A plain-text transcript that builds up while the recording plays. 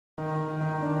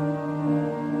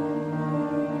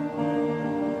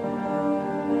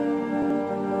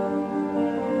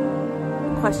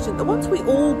question that once we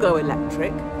all go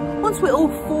electric, once we're all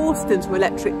forced into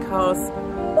electric cars,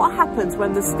 what happens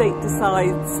when the state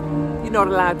decides you're not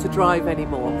allowed to drive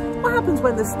anymore? What happens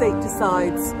when the state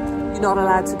decides you're not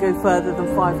allowed to go further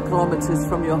than 5 kilometers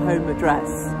from your home address?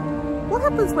 What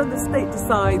happens when the state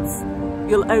decides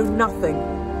you'll own nothing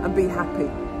and be happy?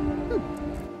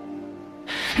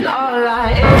 All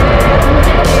I am is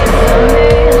a man.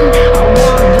 I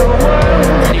want the world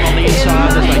on the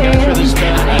inside as they go through the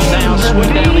stern and now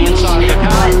swing down the inside of the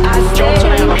car.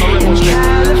 Johnson out on the ribble strip.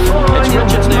 It's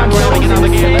Richards now grabbing another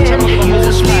gear. Let's have a look at the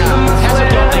horsepower.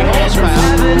 Hasn't got the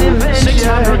horsepower.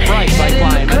 600 brake they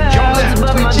claim. And Johnson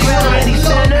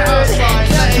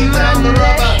down the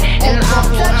rubber on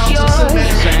Cromwell out to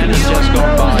cement. Sanders just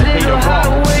gone by. Peter Brock,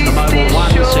 the Mobile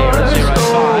 1 Sierra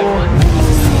 05.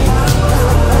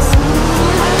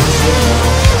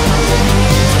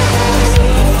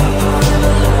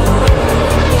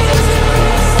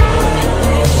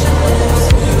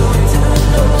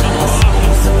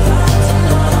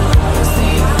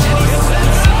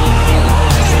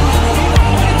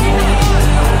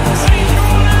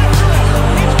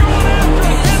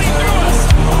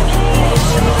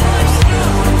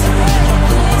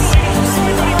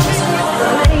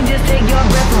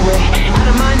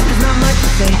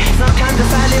 Sometimes the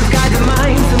silence guides the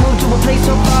mind to move to a place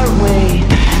so far away.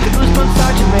 The goosebumps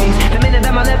start to raise the minute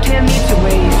that my left hand meets your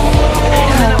waist.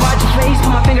 And then I watch your face, put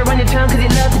my finger on your tongue cause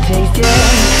you love the taste, yeah.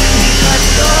 You touch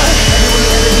the door, everyone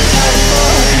you ever be touched for.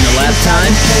 And the last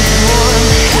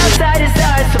time?